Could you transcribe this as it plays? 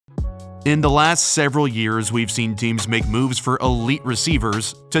In the last several years, we've seen teams make moves for elite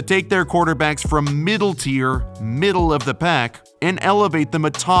receivers to take their quarterbacks from middle tier, middle of the pack, and elevate them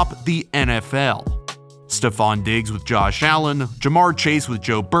atop the NFL. Stephon Diggs with Josh Allen, Jamar Chase with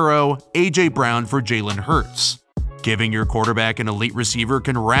Joe Burrow, A.J. Brown for Jalen Hurts. Giving your quarterback an elite receiver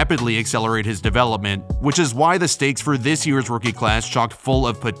can rapidly accelerate his development, which is why the stakes for this year's rookie class, chock full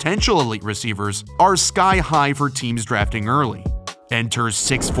of potential elite receivers, are sky high for teams drafting early. Enter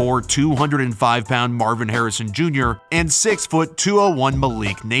 6'4", 205-pound Marvin Harrison Jr. and 6', 201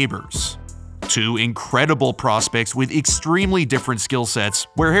 Malik Nabers. Two incredible prospects with extremely different skill sets,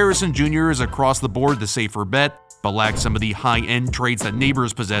 where Harrison Jr. is across the board the safer bet, but lacks some of the high-end traits that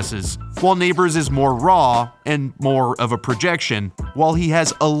Nabers possesses, while Nabers is more raw and more of a projection, while he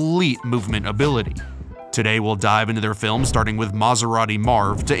has elite movement ability. Today we'll dive into their film starting with Maserati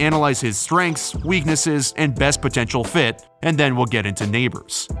Marv to analyze his strengths, weaknesses, and best potential fit, and then we'll get into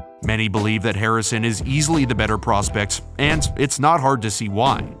Nabers. Many believe that Harrison is easily the better prospect, and it's not hard to see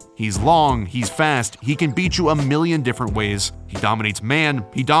why. He's long, he's fast, he can beat you a million different ways, he dominates man,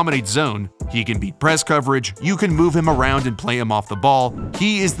 he dominates zone, he can beat press coverage, you can move him around and play him off the ball.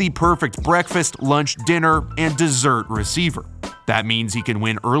 He is the perfect breakfast, lunch, dinner, and dessert receiver. That means he can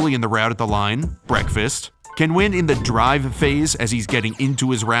win early in the route at the line, breakfast, can win in the drive phase as he's getting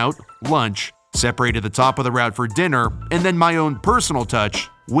into his route, lunch, separate at the top of the route for dinner, and then my own personal touch,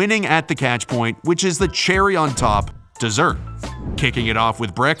 winning at the catch point, which is the cherry on top, dessert. Kicking it off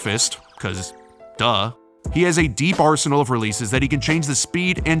with breakfast, cause duh, he has a deep arsenal of releases that he can change the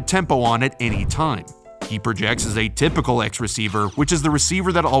speed and tempo on at any time. He projects as a typical X receiver, which is the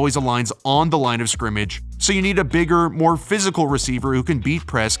receiver that always aligns on the line of scrimmage, so you need a bigger, more physical receiver who can beat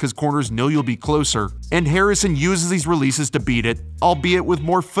press because corners know you'll be closer, and Harrison uses these releases to beat it, albeit with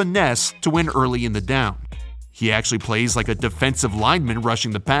more finesse to win early in the down. He actually plays like a defensive lineman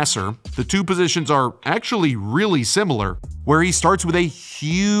rushing the passer. The two positions are actually really similar, where he starts with a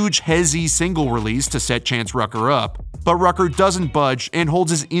huge hezzy single release to set Chance Rucker up, but Rucker doesn't budge and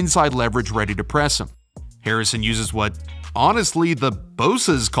holds his inside leverage ready to press him. Harrison uses what, honestly, the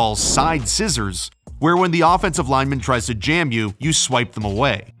Bosas call side scissors, where when the offensive lineman tries to jam you, you swipe them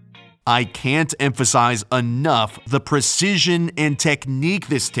away. I can't emphasize enough the precision and technique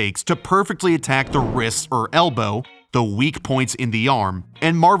this takes to perfectly attack the wrist or elbow, the weak points in the arm,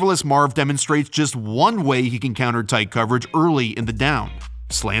 and Marvelous Marv demonstrates just one way he can counter tight coverage early in the down.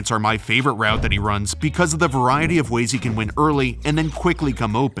 Slants are my favorite route that he runs because of the variety of ways he can win early and then quickly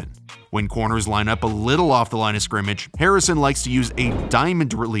come open. When corners line up a little off the line of scrimmage, Harrison likes to use a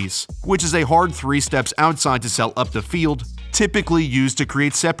diamond release, which is a hard 3 steps outside to sell up the field, typically used to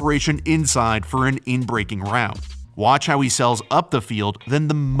create separation inside for an in-breaking route. Watch how he sells up the field, then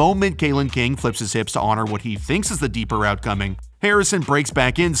the moment Kalen King flips his hips to honor what he thinks is the deeper route coming, Harrison breaks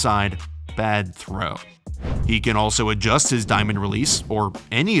back inside. Bad throw. He can also adjust his diamond release, or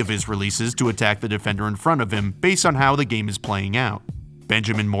any of his releases, to attack the defender in front of him based on how the game is playing out.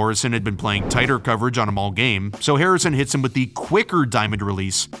 Benjamin Morrison had been playing tighter coverage on him all game, so Harrison hits him with the quicker diamond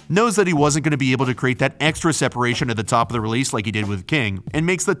release, knows that he wasn't going to be able to create that extra separation at the top of the release like he did with King, and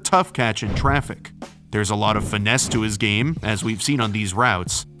makes the tough catch in traffic. There's a lot of finesse to his game, as we've seen on these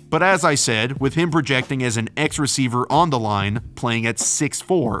routes, but as I said, with him projecting as an X receiver on the line, playing at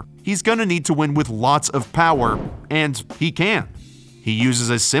 6'4", he's gonna need to win with lots of power, and he can. He uses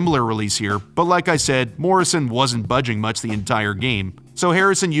a similar release here, but like I said, Morrison wasn't budging much the entire game, so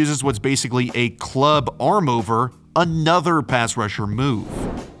Harrison uses what's basically a club arm over, another pass rusher move.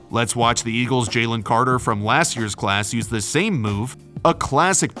 Let's watch the Eagles' Jalen Carter from last year's class use the same move, a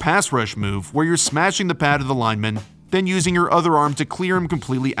classic pass rush move where you're smashing the pad of the lineman, then using your other arm to clear him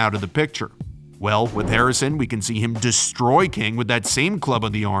completely out of the picture. Well, with Harrison, we can see him destroy King with that same club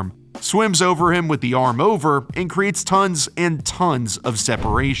on the arm, swims over him with the arm over, and creates tons and tons of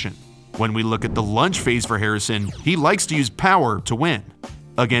separation. When we look at the lunge phase for Harrison, he likes to use power to win.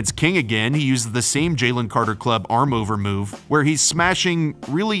 Against King again, he uses the same Jalen Carter club arm over move, where he's smashing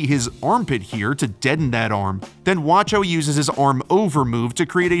really his armpit here to deaden that arm. Then watch how he uses his arm over move to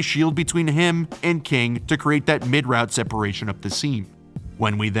create a shield between him and King to create that mid-route separation up the seam.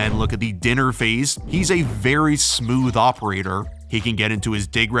 When we then look at the dinner phase, he's a very smooth operator. He can get into his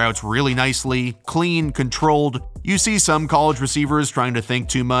dig routes really nicely, clean, controlled. You see some college receivers trying to think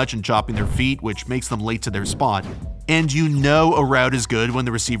too much and chopping their feet, which makes them late to their spot. And you know a route is good when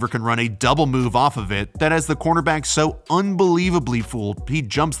the receiver can run a double move off of it that has the cornerback so unbelievably fooled he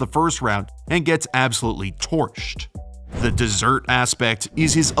jumps the first route and gets absolutely torched. The dessert aspect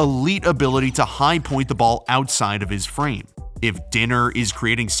is his elite ability to high point the ball outside of his frame. If dinner is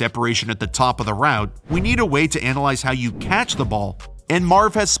creating separation at the top of the route, we need a way to analyze how you catch the ball and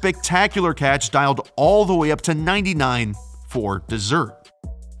Marv has spectacular catch dialed all the way up to 99 for dessert.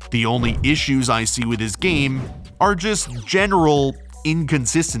 The only issues I see with his game are just general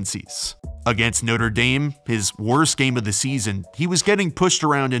inconsistencies. Against Notre Dame, his worst game of the season, he was getting pushed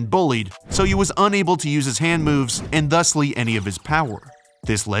around and bullied, so he was unable to use his hand moves and thusly any of his power.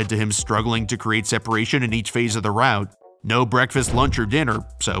 This led to him struggling to create separation in each phase of the route. No breakfast, lunch, or dinner,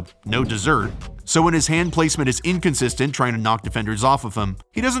 so no dessert. So when his hand placement is inconsistent, trying to knock defenders off of him,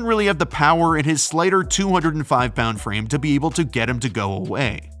 he doesn't really have the power in his slighter 205-pound frame to be able to get him to go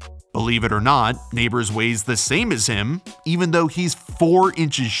away. Believe it or not, Nabers weighs the same as him, even though he's 4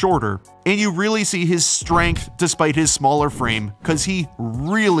 inches shorter, and you really see his strength despite his smaller frame, cause he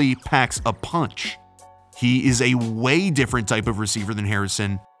really packs a punch. He is a way different type of receiver than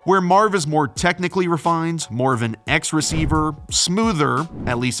Harrison, where Marv is more technically refined, more of an X receiver, smoother,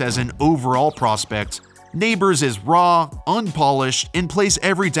 at least as an overall prospect. Nabers is raw, unpolished, and plays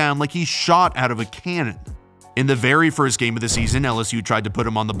every down like he's shot out of a cannon. In the very first game of the season, LSU tried to put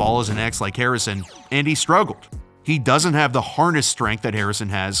him on the ball as an X like Harrison, and he struggled. He doesn't have the harness strength that Harrison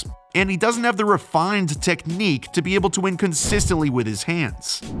has, and he doesn't have the refined technique to be able to win consistently with his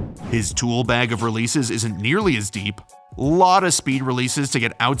hands. His tool bag of releases isn't nearly as deep. A lot of speed releases to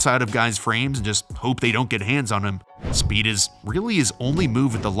get outside of guys' frames and just hope they don't get hands on him. Speed is really his only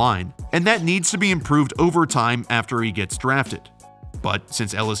move at the line, and that needs to be improved over time after he gets drafted. But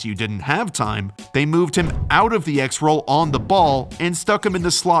since LSU didn't have time, they moved him out of the X role on the ball and stuck him in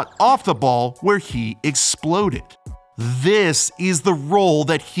the slot off the ball where he exploded. This is the role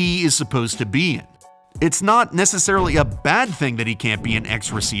that he is supposed to be in. It's not necessarily a bad thing that he can't be an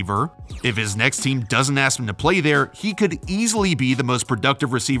X receiver. If his next team doesn't ask him to play there, he could easily be the most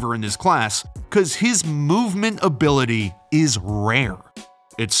productive receiver in this class, because his movement ability is rare.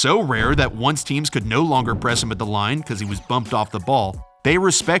 It's so rare that once teams could no longer press him at the line because he was bumped off the ball, they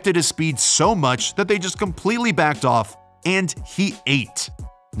respected his speed so much that they just completely backed off, and he ate.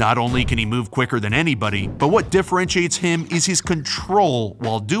 Not only can he move quicker than anybody, but what differentiates him is his control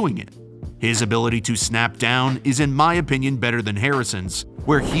while doing it. His ability to snap down is, in my opinion, better than Harrison's,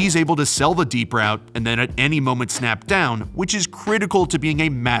 where he's able to sell the deep route and then at any moment snap down, which is critical to being a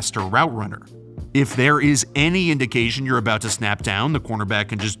master route runner. If there is any indication you're about to snap down, the cornerback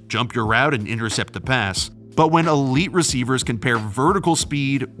can just jump your route and intercept the pass. But when elite receivers can pair vertical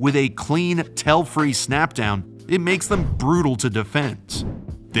speed with a clean, tell-free snap down, it makes them brutal to defend.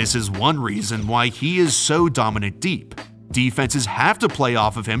 This is one reason why he is so dominant deep. Defenses have to play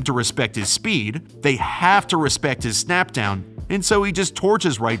off of him to respect his speed, they have to respect his snap down, and so he just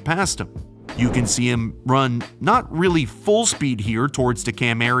torches right past him. You can see him run not really full speed here towards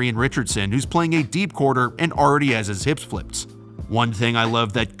Dekamarian Richardson, who's playing a deep quarter and already has his hips flipped. One thing I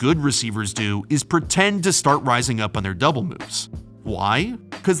love that good receivers do is pretend to start rising up on their double moves. Why?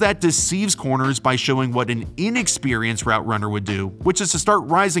 Because that deceives corners by showing what an inexperienced route runner would do, which is to start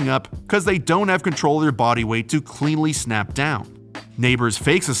rising up because they don't have control of their body weight to cleanly snap down. Nabers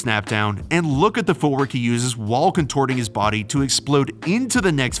fakes a snap down, and look at the footwork he uses while contorting his body to explode into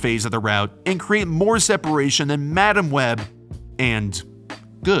the next phase of the route and create more separation than Madam Web and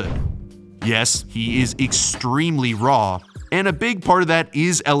good. Yes, he is extremely raw, and a big part of that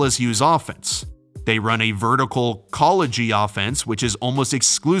is LSU's offense. They run a vertical college-y offense, which is almost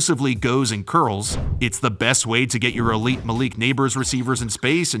exclusively goes and curls. It's the best way to get your elite Malik Nabers receivers in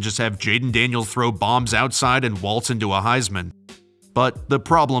space and just have Jaden Daniels throw bombs outside and waltz into a Heisman. But the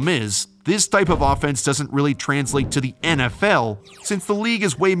problem is, this type of offense doesn't really translate to the NFL, since the league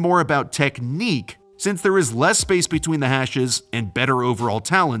is way more about technique, since there is less space between the hashes and better overall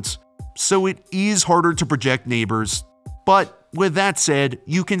talent, so it is harder to project Nabers. But with that said,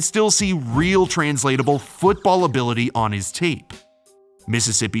 you can still see real translatable football ability on his tape.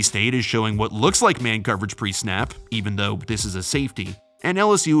 Mississippi State is showing what looks like man coverage pre-snap, even though this is a safety, and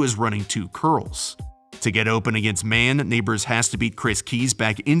LSU is running 2 curls. To get open against man, Nabers has to beat Chris Keys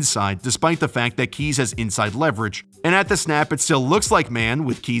back inside despite the fact that Keys has inside leverage, and at the snap it still looks like man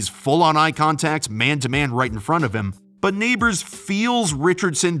with Keys full on eye contact man-to-man right in front of him, but Nabers feels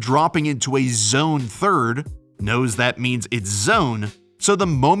Richardson dropping into a zone third, knows that means it's zone, so the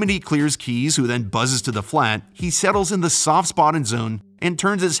moment he clears Keys, who then buzzes to the flat, he settles in the soft spot in zone and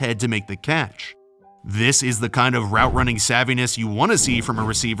turns his head to make the catch. This is the kind of route running savviness you want to see from a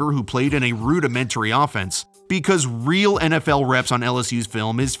receiver who played in a rudimentary offense, because real NFL reps on LSU's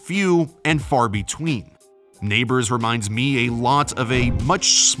film is few and far between. Nabers reminds me a lot of a much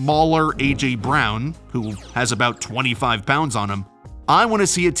smaller A.J. Brown, who has about 25 pounds on him. I want to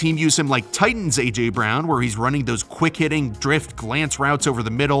see a team use him like Titans A.J. Brown, where he's running those quick-hitting drift glance routes over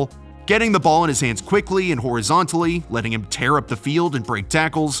the middle, getting the ball in his hands quickly and horizontally, letting him tear up the field and break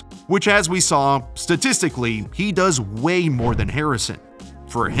tackles, which, as we saw, statistically, he does way more than Harrison.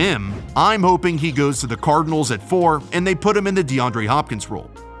 For him, I'm hoping he goes to the Cardinals at 4 and they put him in the DeAndre Hopkins role.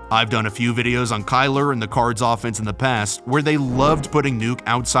 I've done a few videos on Kyler and the Cards offense in the past where they loved putting Nuke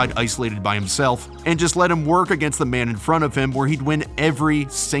outside isolated by himself and just let him work against the man in front of him where he'd win every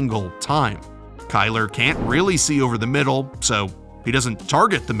single time. Kyler can't really see over the middle, so he doesn't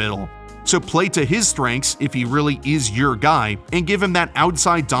target the middle. So play to his strengths if he really is your guy and give him that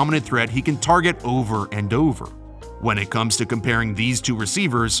outside dominant threat he can target over and over. When it comes to comparing these two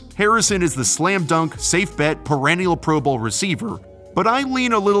receivers, Harrison is the slam dunk, safe bet, perennial Pro Bowl receiver, but I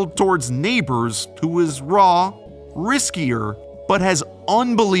lean a little towards Nabers, who is raw, riskier, but has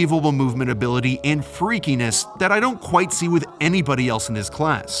unbelievable movement ability and freakiness that I don't quite see with anybody else in this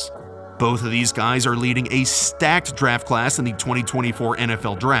class. Both of these guys are leading a stacked draft class in the 2024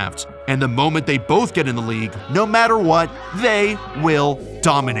 NFL Draft, and the moment they both get in the league, no matter what, they will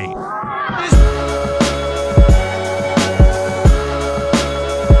dominate.